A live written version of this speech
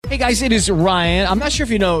Hey guys, it is Ryan. I'm not sure if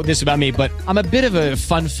you know this about me, but I'm a bit of a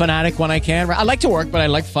fun fanatic when I can. I like to work, but I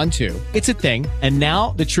like fun too. It's a thing. And now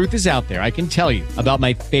the truth is out there. I can tell you about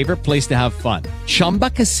my favorite place to have fun. Chumba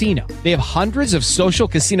Casino. They have hundreds of social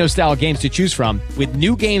casino style games to choose from with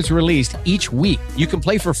new games released each week. You can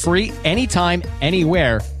play for free anytime,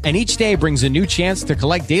 anywhere. And each day brings a new chance to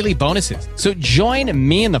collect daily bonuses. So join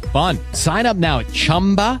me in the fun. Sign up now at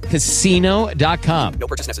ChumbaCasino.com. No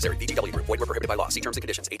purchase necessary. VGW Group. Void where prohibited by law. See terms and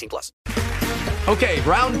conditions. 18+. Okay,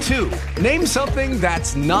 round two. Name something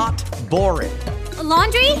that's not boring. A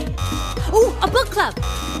laundry? Ooh, a book club.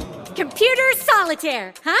 Computer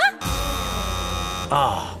solitaire, huh?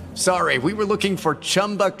 Ah, sorry. We were looking for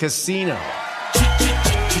Chumba Casino.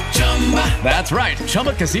 That's right.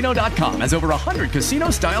 ChumbaCasino.com has over 100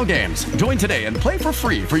 casino-style games. Join today and play for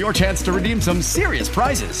free for your chance to redeem some serious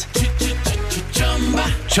prizes.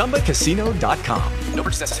 ChumbaCasino.com. No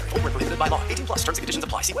purchase necessary. Void where prohibited by law. 18+. Terms and conditions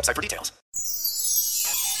apply. See website for details.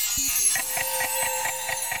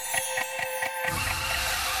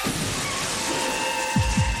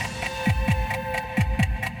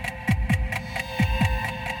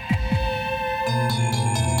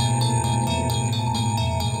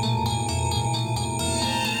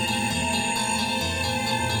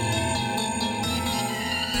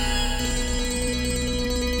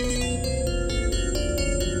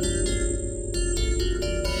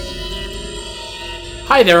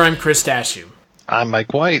 Hi there, I'm Chris Dashew. I'm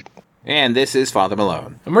Mike White. And this is Father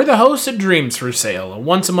Malone. And we're the hosts of Dreams for Sale, a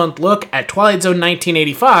once-a-month look at Twilight Zone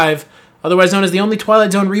 1985, otherwise known as the only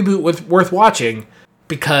Twilight Zone reboot worth watching,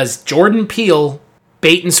 because Jordan Peele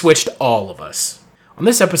bait-and-switched all of us. On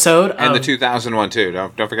this episode... And the 2001, too.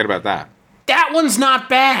 Don't forget about that. That one's not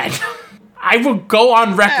bad. I will go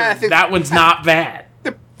on record, that one's not bad.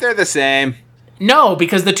 They're the same. No,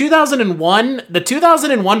 because the 2001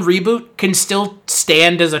 reboot can still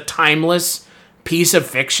stand as a timeless piece of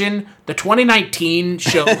fiction. The 2019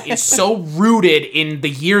 show is so rooted in the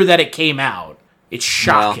year that it came out. It's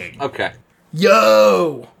shocking. Well, okay.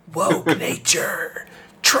 Yo! Woke nature!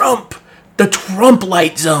 Trump! The Trump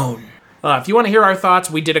light zone! If you want to hear our thoughts,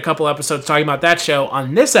 we did a couple episodes talking about that show.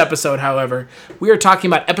 On this episode, however, we are talking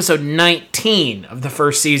about episode 19 of the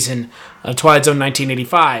first season of Twilight Zone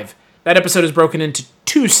 1985. That episode is broken into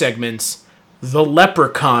two segments, The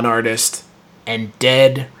Leprechaun Artist and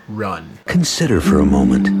Dead Run. Consider for a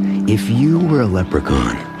moment, if you were a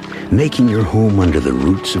leprechaun, making your home under the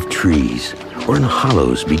roots of trees or in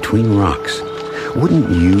hollows between rocks, wouldn't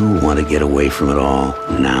you want to get away from it all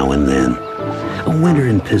now and then? A winter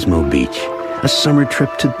in Pismo Beach, a summer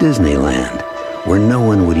trip to Disneyland, where no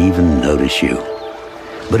one would even notice you.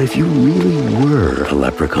 But if you really were a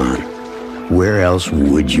leprechaun, where else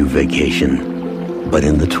would you vacation but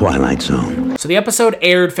in the Twilight Zone? So the episode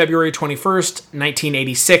aired February 21st,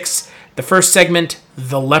 1986. The first segment,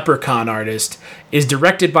 The Leprechaun Artist, is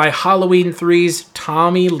directed by Halloween 3's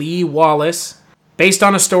Tommy Lee Wallace, based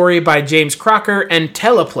on a story by James Crocker, and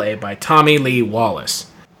teleplay by Tommy Lee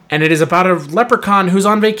Wallace. And it is about a leprechaun who's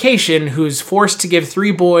on vacation who's forced to give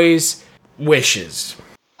three boys wishes.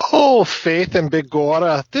 Oh, Faith and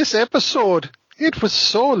Begorra, this episode, it was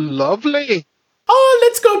so lovely. Oh,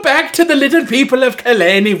 let's go back to the little people of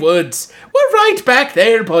Killarney Woods. We're right back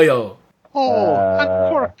there, boyo. Oh, and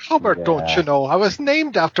poor Cupboard, don't you know? I was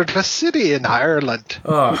named after the city in Ireland.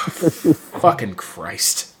 Oh, fucking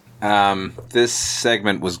Christ. This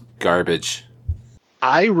segment was garbage.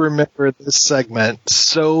 I remember this segment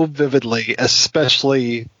so vividly,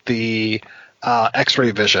 especially the X-ray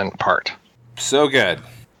vision part. So good.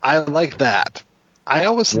 I like that. I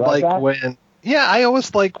always like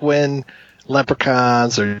when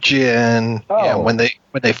leprechauns or djinn, when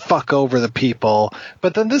they fuck over the people.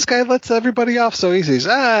 But then this guy lets everybody off so easy. He's,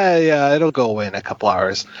 it'll go away in a couple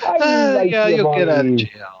hours. You'll get out of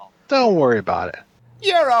jail. Don't worry about it.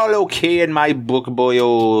 You're all okay in my book,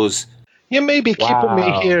 boyos. You may be keeping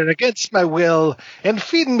me here against my will and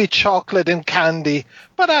feeding me chocolate and candy,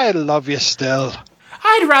 but I love you still.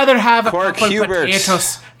 I'd rather have a Cork couple Hubert.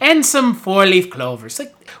 potatoes and some four-leaf clovers.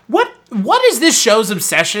 Like, what is this show's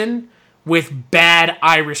obsession with bad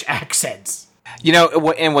Irish accents? You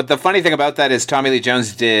know, and what the funny thing about that is Tommy Lee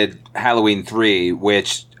Jones did Halloween 3,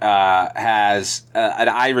 which has an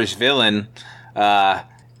Irish villain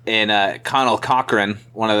in Conal Cochran,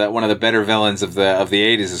 one of the better villains of the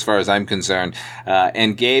 80s as far as I'm concerned,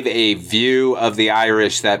 and gave a view of the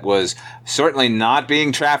Irish that was certainly not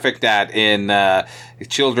being trafficked at in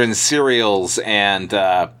children's serials and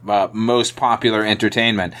most popular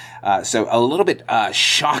entertainment. So a little bit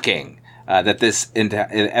shocking that this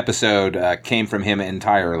episode came from him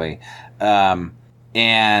entirely.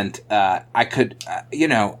 and I could,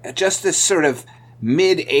 just this sort of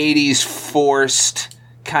mid-'80s forced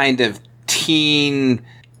kind of teen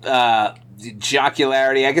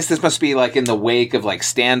jocularity. I guess this must be like in the wake of like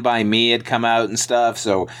Stand By Me had come out and stuff.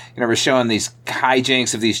 So, we're showing these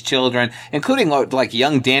hijinks of these children, including like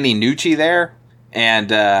young Danny Nucci there. And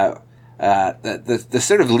the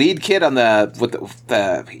sort of lead kid on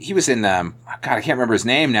he was in, God, I can't remember his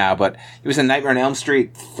name now, but he was in Nightmare on Elm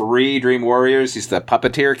Street 3, Dream Warriors. He's the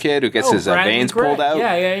puppeteer kid who gets his veins pulled out.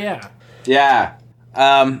 Yeah.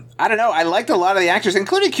 I don't know. I liked a lot of the actors,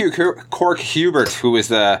 including Cork Hubert, who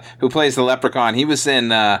plays the Leprechaun. He was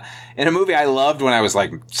in a movie I loved when I was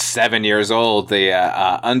like 7 years old, the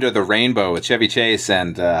Under the Rainbow with Chevy Chase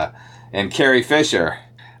and Carrie Fisher.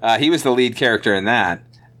 He was the lead character in that.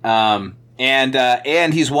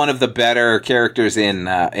 And he's one of the better characters in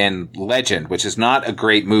Legend, which is not a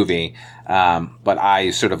great movie, but I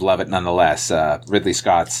sort of love it nonetheless. Ridley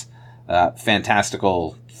Scott's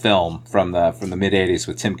fantastical film from the mid-'80s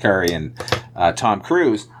with Tim Curry and Tom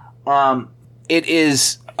Cruise. It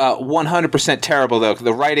is 100% terrible, though.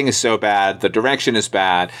 The writing is so bad. The direction is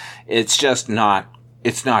bad. It's just not...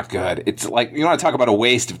 It's not good. It's like, you want to talk about a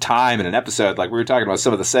waste of time in an episode. Like we were talking about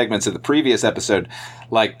some of the segments of the previous episode,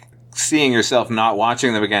 like seeing yourself not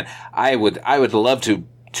watching them again. I would love to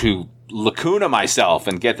lacuna myself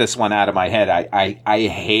and get this one out of my head. I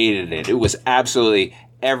hated it. It was absolutely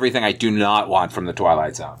everything I do not want from the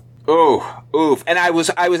Twilight Zone. Oof. And I was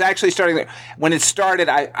actually starting when it started.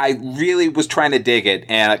 I really was trying to dig it,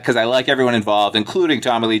 and because I like everyone involved, including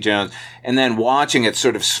Tommy Lee Jones, and then watching it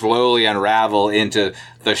sort of slowly unravel into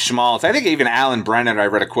the schmaltz. I think even Alan Brennan, I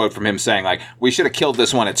read a quote from him saying like, we should have killed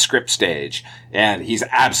this one at script stage, and he's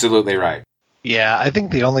absolutely right. Yeah, I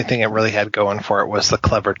think the only thing it really had going for it was the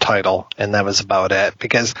clever title, and that was about it.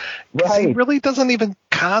 Because he really doesn't even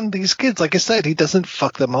con these kids. Like I said, he doesn't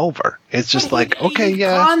fuck them over. It's just he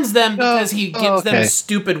cons them because he gives them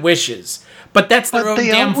stupid wishes. But that's their own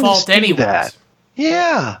damn fault anyway.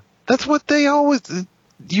 Yeah, that's what they always...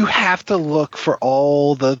 You have to look for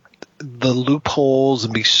all the loopholes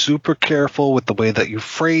and be super careful with the way that you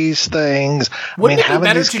phrase things. Wouldn't it be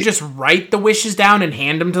better to just write the wishes down and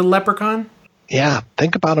hand them to the Leprechaun? Yeah,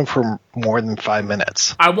 think about him for more than 5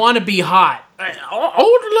 minutes. I want to be hot.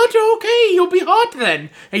 Okay, you'll be hot then.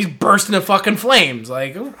 And he's bursting into fucking flames.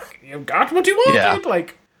 Like, you got what you wanted. Yeah.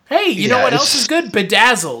 Like, hey, you know what else is good?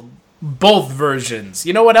 Bedazzled. Both versions.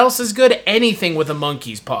 You know what else is good? Anything with a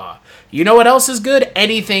monkey's paw. You know what else is good?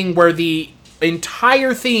 Anything where the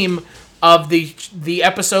entire theme of the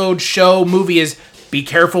episode, show, movie is be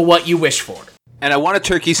careful what you wish for. And I want a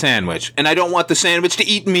turkey sandwich, and I don't want the sandwich to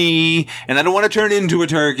eat me, and I don't want to turn into a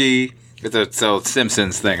turkey. It's a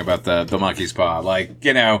Simpsons thing about the monkey's paw. Like,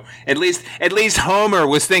 at least Homer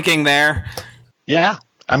was thinking there. Yeah.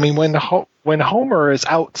 I mean, when Homer is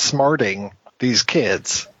outsmarting these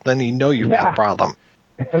kids, then you know you've got a problem.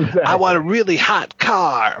 Exactly. I want a really hot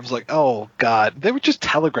car. I was like, oh, God. They were just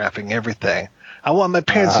telegraphing everything. I want my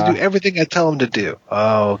parents to do everything I tell them to do.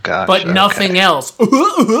 Oh, gosh. But nothing else.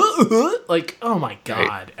 Like, oh, my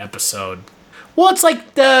God, episode. Well, it's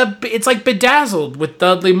like Bedazzled with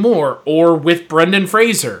Dudley Moore or with Brendan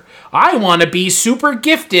Fraser. I want to be super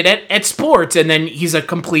gifted at sports, and then he's a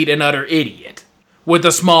complete and utter idiot with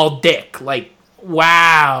a small dick. Like,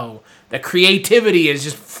 wow. The creativity is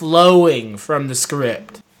just flowing from the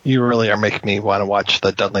script. You really are making me want to watch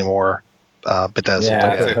the Dudley Moore Bedazzled.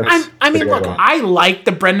 Yeah, I mean, look, I like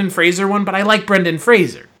the Brendan Fraser one, but I like Brendan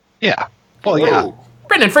Fraser. Yeah. Well, yeah.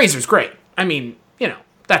 Brendan Fraser's great. I mean,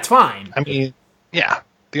 that's fine. I mean, yeah.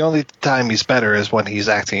 The only time he's better is when he's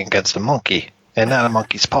acting against a monkey, and not a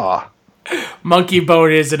monkey's paw. Monkey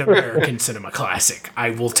Bone is an American cinema classic. I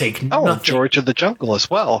will take nothing. Oh, George of the Jungle as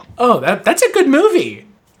well. Oh, that's a good movie.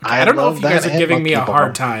 I don't know if you guys are giving me a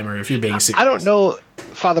hard time or if you're being serious. I don't know,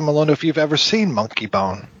 Father Malone, if you've ever seen Monkey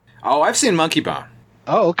Bone. Oh, I've seen Monkey Bone.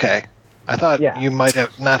 Oh, okay. I thought you might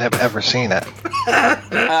not have ever seen it.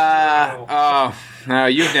 Oh, no,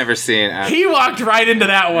 you've never seen it. He walked right into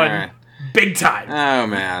that one. Right. Big time. Oh,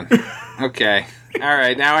 man. Okay. All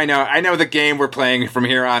right, now I know the game we're playing from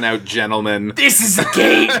here on out, gentlemen. This is a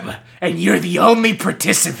game, and you're the only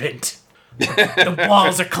participant. The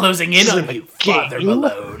walls are closing in on you, Father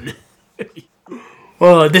Malone.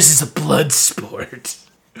 Oh, this is a blood sport.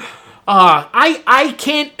 I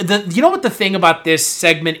can't... You know what the thing about this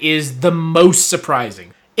segment is the most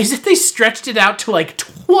surprising? Is that they stretched it out to like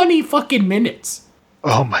 20 fucking minutes.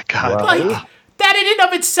 Oh my God. Like, that in and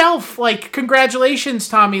of itself, like, congratulations,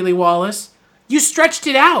 Tommy Lee Wallace. You stretched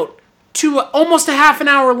it out to almost a half an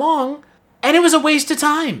hour long, and it was a waste of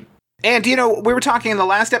time. And, you know, we were talking in the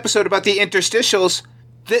last episode about the interstitials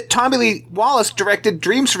that Tommy Lee Wallace directed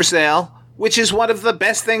Dreams for Sale, which is one of the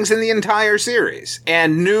best things in the entire series,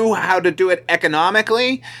 and knew how to do it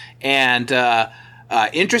economically and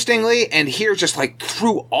interestingly. And here just like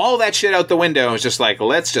threw all that shit out the window and was just like,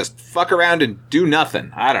 let's just fuck around and do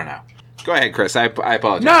nothing. I don't know. Go ahead, Chris. I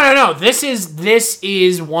apologize. No. This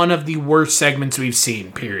is one of the worst segments we've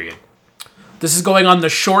seen, period. This is going on the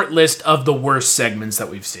short list of the worst segments that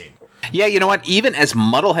we've seen. Yeah, you know what? Even as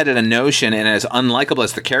muddle-headed a notion and as unlikable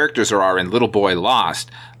as the characters are in Little Boy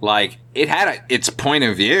Lost, like, it had its point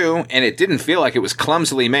of view, and it didn't feel like it was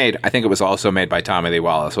clumsily made. I think it was also made by Tommy Lee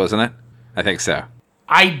Wallace, wasn't it? I think so.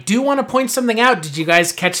 I do want to point something out. Did you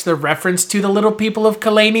guys catch the reference to the Little People of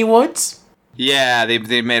Kalani Woods? Yeah,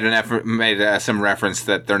 they made some reference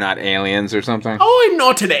that they're not aliens or something. Oh, I'm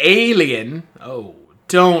not an alien. Oh,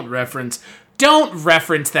 don't reference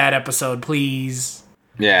that episode, please.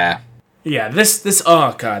 Yeah. Yeah, this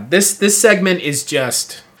oh god, this segment is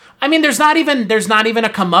just. I mean, there's not even a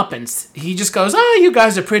comeuppance. He just goes, "Oh, you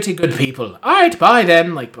guys are pretty good people. All right, bye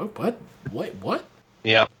then." Like, what? Wait, what?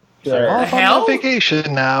 Yep. Sure. Off hell? on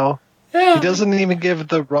vacation now. Yeah. He doesn't even give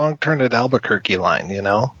the wrong turn at Albuquerque line, you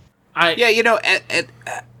know? Yeah, you know,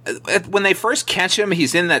 when they first catch him,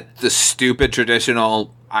 he's in the stupid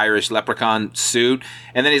traditional Irish leprechaun suit,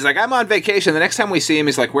 and then he's like, I'm on vacation. The next time we see him,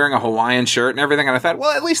 he's like wearing a Hawaiian shirt and everything, and I thought,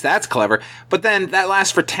 well, at least that's clever. But then that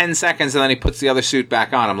lasts for 10 seconds, and then he puts the other suit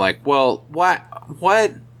back on. I'm like, well, what?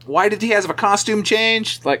 Why did he have a costume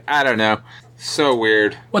change? Like, I don't know. So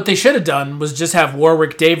weird. What they should have done was just have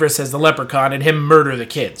Warwick Davis as the leprechaun and him murder the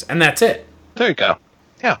kids, and that's it. There you go.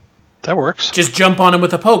 Yeah, that works. Just jump on him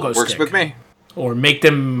with a pogo stick. Works with me. Or make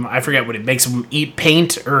them, I forget what it makes him eat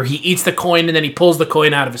paint, or he eats the coin and then he pulls the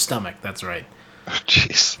coin out of his stomach. That's right.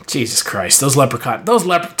 Jeez. Jesus Christ. Those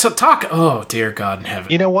talk. Oh, dear God in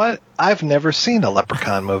heaven. You know what? I've never seen a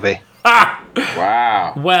leprechaun movie. Ah!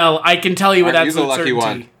 Wow. Well, I can tell you with absolute certainty.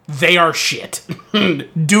 One. They are shit.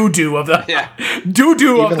 Doo-doo of the... Yeah.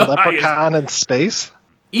 Doo-doo of the Leprechaun highest. in space?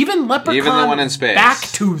 Even Leprechaun Even the one in space. Back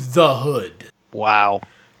to the Hood. Wow.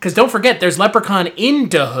 Because don't forget, there's Leprechaun in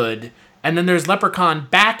the Hood, and then there's Leprechaun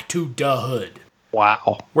Back to the Hood.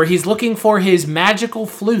 Wow. Where he's looking for his magical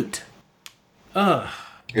flute. Ugh.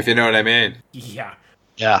 If you know what I mean. Yeah.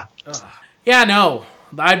 Yeah. Yeah, no.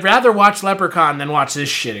 I'd rather watch Leprechaun than watch this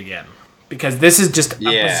shit again. Because this is just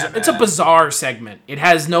it's a bizarre segment. It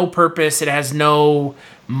has no purpose. It has no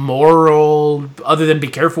moral other than be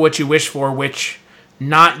careful what you wish for, which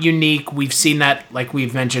not unique. We've seen that, like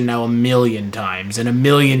we've mentioned now, 1,000,000 times, and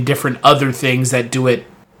 1,000,000 different other things that do it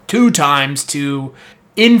 2 times to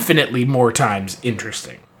infinitely more times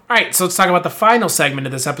interesting. All right, so let's talk about the final segment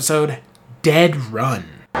of this episode, Dead Run.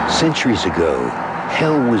 Centuries ago,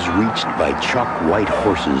 hell was reached by chalk-white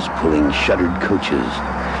horses pulling shuttered coaches,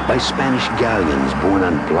 by Spanish galleons borne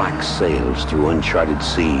on black sails through uncharted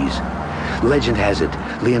seas. Legend has it,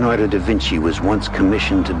 Leonardo da Vinci was once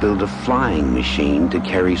commissioned to build a flying machine to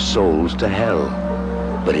carry souls to hell,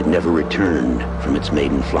 but it never returned from its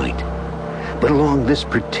maiden flight. But along this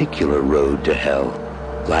particular road to hell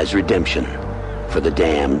lies redemption for the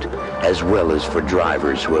damned, as well as for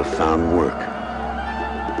drivers who have found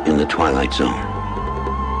work in the Twilight Zone.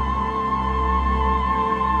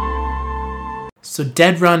 So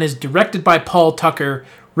Dead Run is directed by Paul Tucker,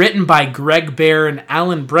 written by Greg Bear and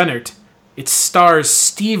Alan Brennert. It stars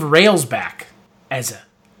Steve Railsback as a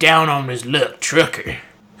down-on-his-luck trucker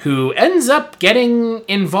who ends up getting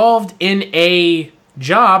involved in a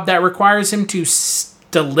job that requires him to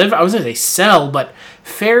deliver, I was going to say sell, but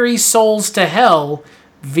ferry souls to hell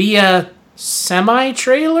via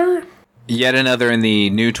semi-trailer? Yet another in the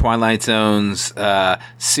new Twilight Zone's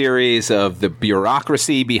series of the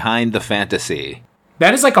bureaucracy behind the fantasy.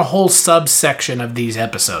 That is like a whole subsection of these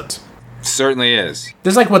episodes. Certainly is.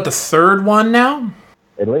 There's like, what, the third one now?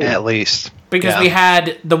 At least. Because we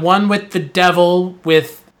had the one with the devil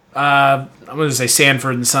with, I'm going to say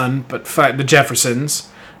Sanford and Son, but the Jeffersons.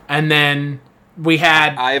 And then we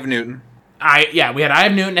had... Eye of Newton. We had Eye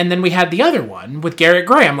of Newton, and then we had the other one with Garrett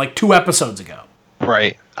Graham like 2 episodes ago.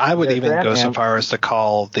 Right. I would even go so far as to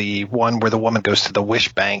call the one where the woman goes to the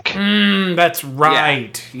wish bank. That's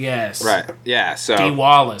right. Yeah. Yes. Right. Yeah. So Dee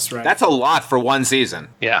Wallace. Right. That's a lot for one season.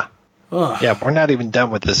 Yeah. Ugh. Yeah. We're not even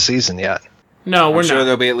done with this season yet. No, we're I'm sure not.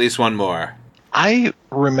 there'll be at least one more. I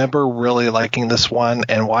remember really liking this one,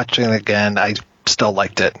 and watching it again, I still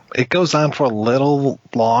liked it. It goes on for a little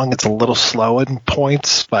long. It's a little slow in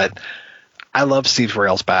points, but I love Steve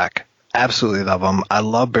Railsback. Absolutely love him. I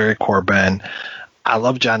love Barry Corbin. I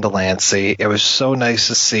love John Delancey. It was so nice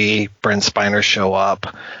to see Brent Spiner show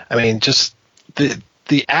up. I mean, just the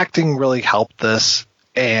the acting really helped this,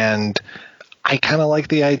 and I kind of like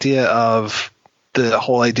the idea of the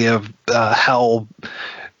whole idea of hell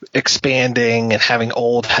expanding and having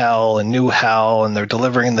old hell and new hell, and they're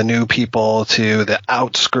delivering the new people to the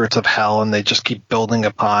outskirts of hell, and they just keep building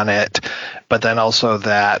upon it. But then also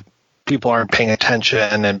that people aren't paying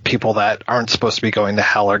attention, and people that aren't supposed to be going to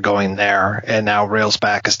hell are going there, and now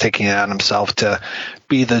Railsback is taking it on himself to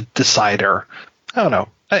be the decider. I don't know.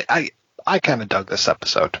 I kind of dug this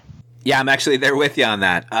episode. Yeah, I'm actually there with you on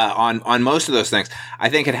that. On most of those things, I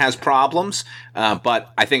think it has problems,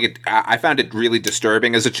 but I think I found it really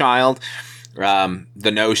disturbing as a child.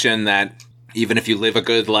 The notion that even if you live a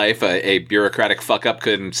good life, a bureaucratic fuck up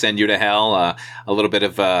could send you to hell. A little bit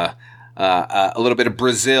of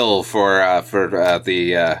Brazil for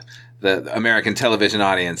the American television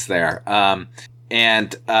audience there,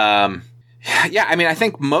 yeah, I mean, I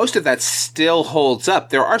think most of that still holds up.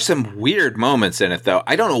 There are some weird moments in it, though.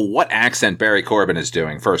 I don't know what accent Barry Corbin is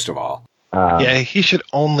doing, first of all. Yeah, he should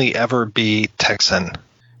only ever be Texan.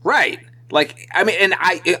 Right. Like, I mean,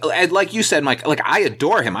 and like you said, Mike, like, I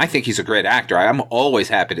adore him. I think he's a great actor. I'm always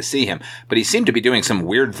happy to see him. But he seemed to be doing some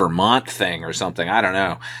weird Vermont thing or something. I don't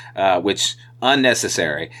know. Which,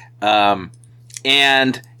 unnecessary. And,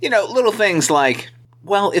 little things like,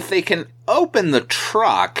 well, if they can open the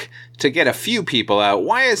truck to get a few people out,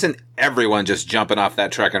 why isn't everyone just jumping off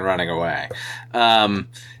that truck and running away?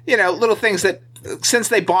 Little things that, since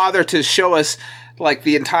they bother to show us like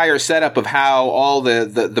the entire setup of how all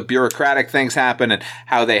the bureaucratic things happen and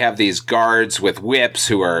how they have these guards with whips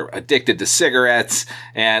who are addicted to cigarettes,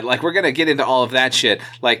 and like we're going to get into all of that shit.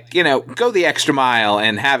 Like, go the extra mile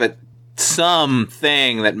and have it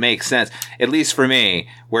something that makes sense, at least for me,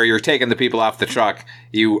 where you're taking the people off the truck,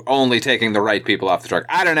 you only taking the right people off the truck.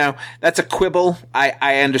 I don't know. That's a quibble.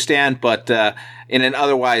 I understand, but in an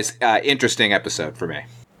otherwise interesting episode for me.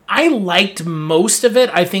 I liked most of it.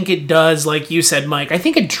 I think it does, like you said, Mike. I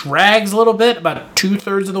think it drags a little bit, about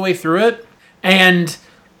 2/3 of the way through it. And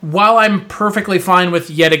while I'm perfectly fine with,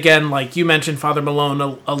 yet again, like you mentioned, Father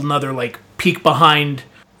Malone, another like peek behind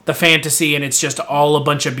the fantasy, and it's just all a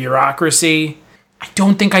bunch of bureaucracy, I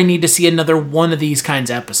don't think I need to see another one of these kinds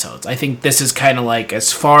of episodes. I think this is kind of like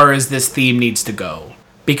as far as this theme needs to go,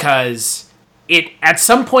 because it at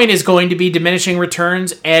some point is going to be diminishing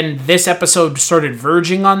returns, and this episode started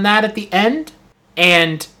verging on that at the end.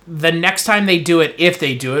 And the next time they do it, if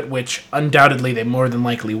they do it, which undoubtedly they more than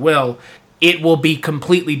likely will, it will be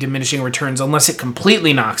completely diminishing returns unless it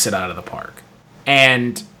completely knocks it out of the park.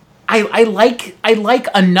 And I like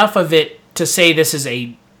enough of it to say this is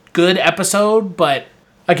a good episode, but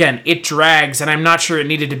again, it drags, and I'm not sure it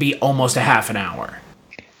needed to be almost a half an hour.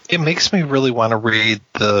 It makes me really want to read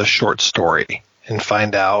the short story and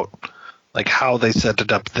find out like how they set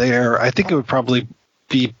it up there. I think it would probably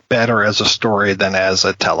be better as a story than as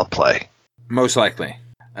a teleplay. Most likely.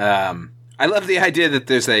 I love the idea that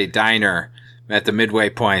there's a diner at the midway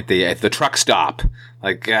point, the truck stop.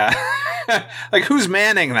 Like, like who's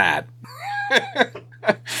manning that?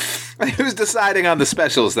 Like, who's deciding on the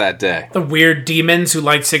specials that day? The weird demons who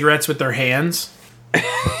light cigarettes with their hands.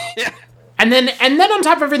 Yeah. And then on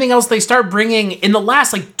top of everything else, they start bringing, in the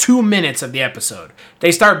last like 2 minutes of the episode,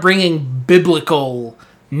 they start bringing biblical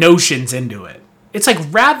notions into it. It's like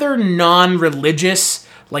rather non-religious,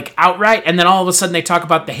 like outright, and then all of a sudden they talk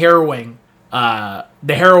about the harrowing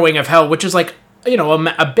of hell, which is like,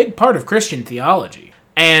 a big part of Christian theology.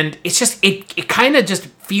 And it's just, it kind of just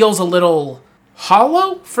feels a little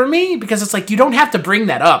hollow for me, because it's like, you don't have to bring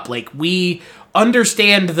that up. Like, we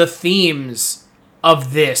understand the themes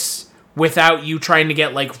of this without you trying to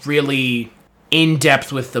get like really in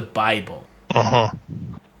depth with the Bible.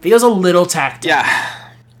 Feels a little tacked on. Yeah,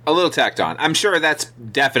 a little tacked on. I'm sure that's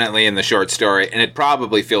definitely in the short story, and it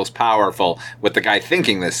probably feels powerful with the guy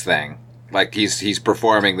thinking this thing. Like he's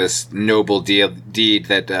performing this noble deed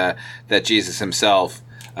that Jesus himself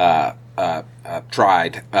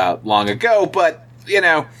tried long ago. But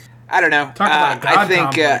I don't know. Talk about God I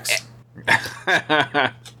think.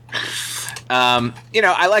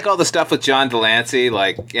 I like all the stuff with John Delancey,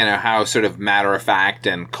 like, how sort of matter-of-fact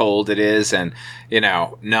and cold it is, and,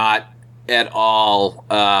 not at all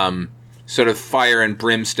sort of fire and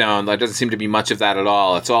brimstone. There doesn't seem to be much of that at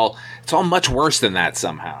all. It's all much worse than that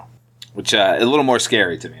somehow, which a little more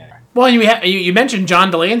scary to me. Anyway. Well, you mentioned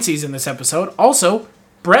John Delancey's in this episode. Also,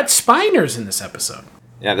 Brett Spiner's in this episode.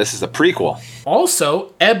 Yeah, this is a prequel.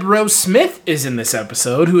 Also, Eb Rose Smith is in this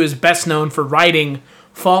episode, who is best known for writing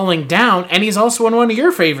Falling Down, and he's also in one of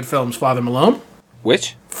your favorite films, Father Malone.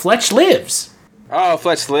 Which? Fletch Lives. Oh,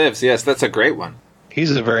 Fletch Lives. Yes, that's a great one.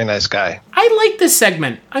 He's a very nice guy. I like this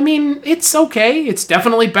segment. I mean, it's okay. It's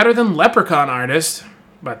definitely better than Leprechaun Artist,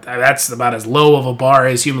 but that's about as low of a bar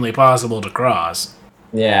as humanly possible to cross.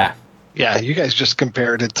 Yeah. Yeah, you guys just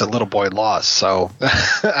compared it to Little Boy Lost, so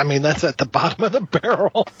I mean that's at the bottom of the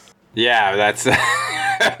barrel. Yeah, that's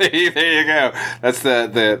there you go. That's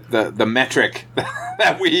the metric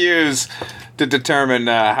that we use to determine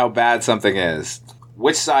how bad something is.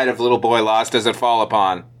 Which side of Little Boy Lost does it fall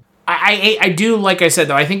upon? I do, like I said,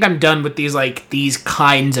 though, I think I'm done with these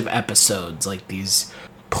kinds of episodes, like these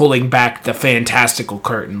pulling back the fantastical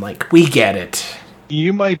curtain. Like, we get it.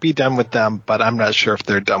 You might be done with them, but I'm not sure if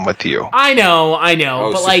they're done with you. I know,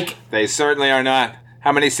 but like... They certainly are not.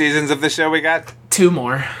 How many seasons of the show we got? 2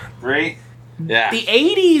 more. 3? Yeah. The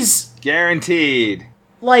 80s... Guaranteed.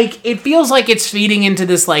 Like, it feels like it's feeding into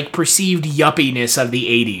this, like, perceived yuppiness of the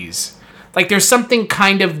 80s. Like, there's something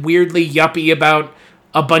kind of weirdly yuppie about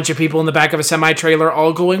a bunch of people in the back of a semi-trailer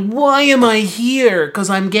all going, "Why am I here? 'Cause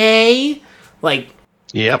I'm gay?" Like...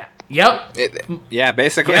 Yep. Yeah,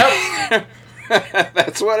 basically. Yep.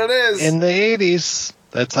 That's what it is. In the 80s,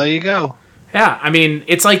 that's how you go. Yeah, I mean,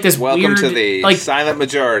 it's like this Welcome weird... to the like, silent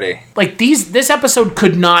majority. Like, this episode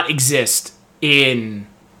could not exist in,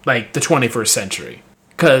 like, the 21st century.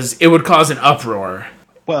 Because it would cause an uproar.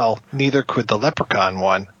 Well, neither could the Leprechaun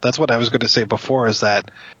one. That's what I was going to say before, is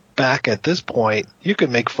that back at this point, you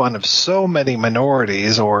could make fun of so many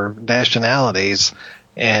minorities or nationalities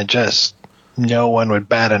and just... no one would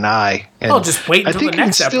bat an eye. And just wait until the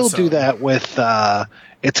next episode. I think you can still do that with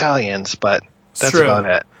Italians, but that's true. about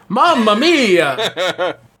it. Mamma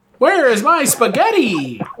mia! Where is my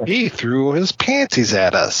spaghetti? He threw his panties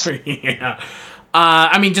at us. Yeah.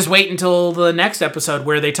 I mean, just wait until the next episode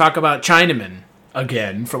where they talk about Chinaman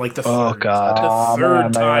again for like the third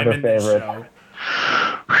time in the show.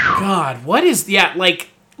 God, what is... Yeah, like,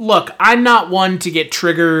 look, I'm not one to get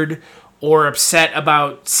triggered or upset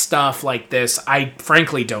about stuff like this. I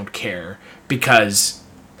frankly don't care, because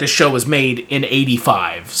the show was made in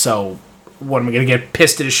 85, so what, am I going to get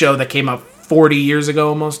pissed at a show that came out 40 years ago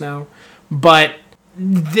almost now? But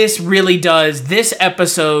this really does, this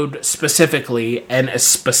episode specifically, and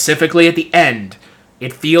specifically at the end,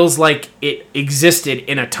 it feels like it existed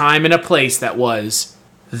in a time and a place that was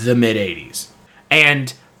the mid-80s.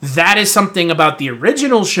 And that is something about the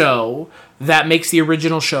original show that makes the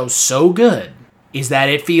original show so good, is that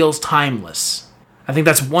it feels timeless. I think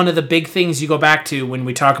that's one of the big things you go back to when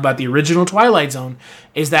we talk about the original Twilight Zone,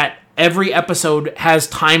 is that every episode has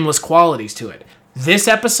timeless qualities to it. This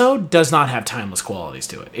episode does not have timeless qualities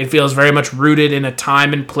to it. It feels very much rooted in a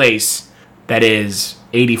time and place that is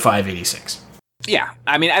 85, 86. Yeah,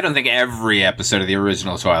 I mean, I don't think every episode of the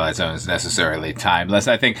original Twilight Zone is necessarily timeless.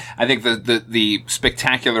 I think the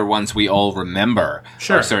spectacular ones we all remember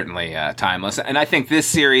are certainly timeless, and I think this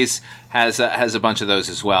series has a bunch of those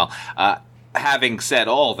as well. Having said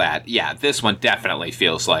all that, yeah, this one definitely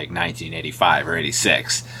feels like 1985 or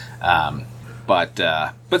 86, but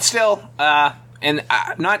still, and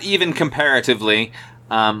not even comparatively,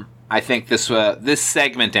 I think this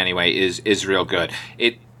segment anyway is real good.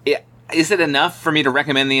 Is it enough for me to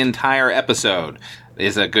recommend the entire episode?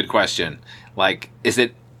 Is a good question. Like, is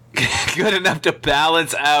it good enough to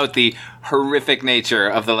balance out the horrific nature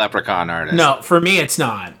of the Leprechaun Artist? No, for me, it's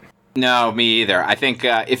not. No, me either. I think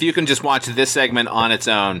if you can just watch this segment on its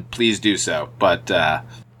own, please do so. But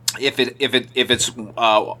if it's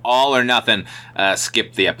all or nothing,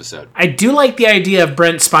 skip the episode. I do like the idea of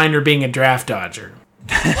Brent Spiner being a draft dodger.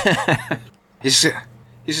 He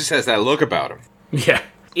just has that look about him. Yeah.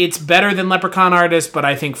 It's better than Leprechaun Artist, but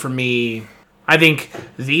I think for me, I think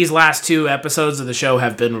these last 2 episodes of the show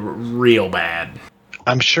have been real bad.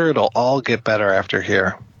 I'm sure it'll all get better after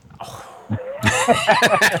here.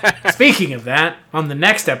 Speaking of that, on the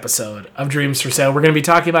next episode of Dreams for Sale, we're going to be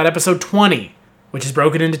talking about episode 20, which is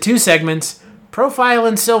broken into 2 segments, Profile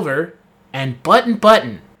in Silver and Button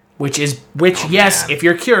Button, which yes, if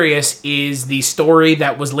you're curious, is the story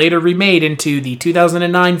that was later remade into the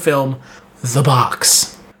 2009 film The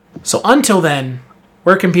Box. So until then,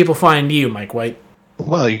 where can people find you, Mike White?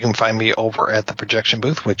 Well, you can find me over at the Projection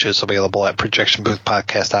Booth, which is available at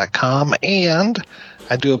projectionboothpodcast.com. And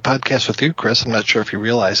I do a podcast with you, Chris. I'm not sure if you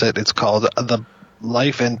realize it. It's called The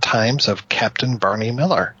Life and Times of Captain Barney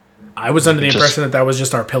Miller. I was under the impression that was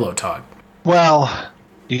just our pillow talk. Well,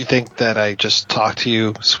 you think that I just talk to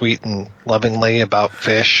you sweet and lovingly about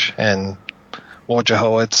fish and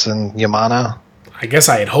Wojciechowicz and Yamana? I guess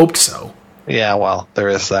I had hoped so. Yeah, well, there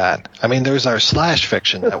is that. I mean, there's our slash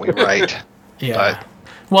fiction that we write. Yeah.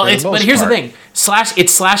 But here's the thing.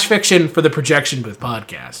 It's slash fiction for the Projection Booth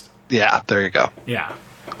podcast. Yeah, there you go. Yeah.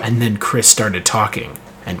 And then Chris started talking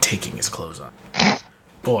and taking his clothes off.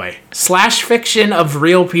 Boy, slash fiction of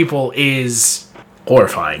real people is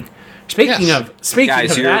horrifying. Speaking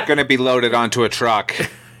Guys, of you're that, going to be loaded onto a truck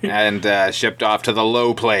and shipped off to the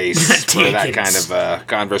low place for that kind of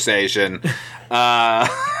conversation.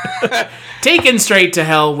 Taken straight to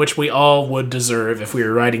hell, which we all would deserve if we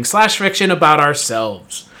were writing slash fiction about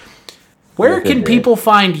ourselves. Where can people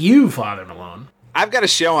find you, Father Malone? I've got a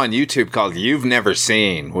show on YouTube called You've Never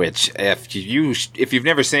Seen, which if you've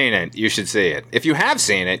never seen it, you should see it. If you have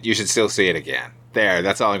seen it, you should still see it again. There,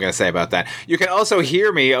 that's all I'm going to say about that. You can also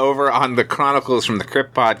hear me over on the Chronicles from the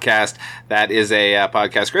Crypt podcast. That is a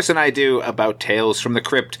podcast Chris and I do about Tales from the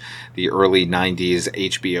Crypt, the early 90s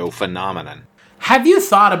HBO phenomenon. Have you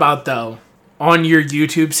thought about, though, on your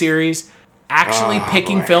YouTube series, actually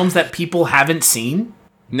picking films that people haven't seen?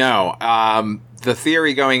 No. The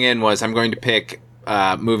theory going in was I'm going to pick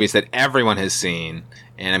movies that everyone has seen,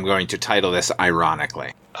 and I'm going to title this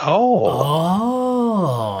ironically.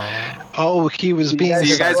 Oh, he was being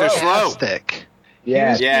you guys are slow.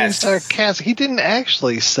 Yes. Being sarcastic. He didn't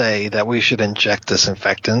actually say that we should inject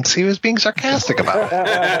disinfectants. He was being sarcastic about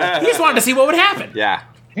it. He just wanted to see what would happen. Yeah.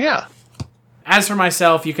 Yeah. As for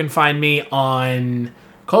myself, you can find me on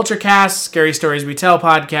CultureCast, Scary Stories We Tell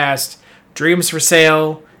podcast, Dreams for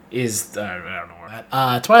Sale is, I don't know where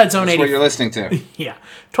that, Twilight Zone 85. That's what you're listening to. Yeah.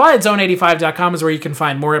 TwilightZone85.com is where you can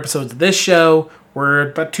find more episodes of this show.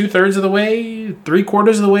 We're about 3/4 of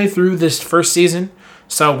the way through this first season.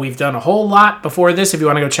 So we've done a whole lot before this if you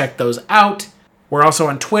want to go check those out. We're also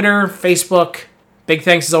on Twitter, Facebook. Big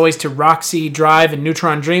thanks as always to Roxy Drive and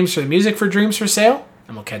Neutron Dreams for the music for Dreams for Sale.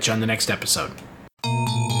 And we'll catch you on the next episode.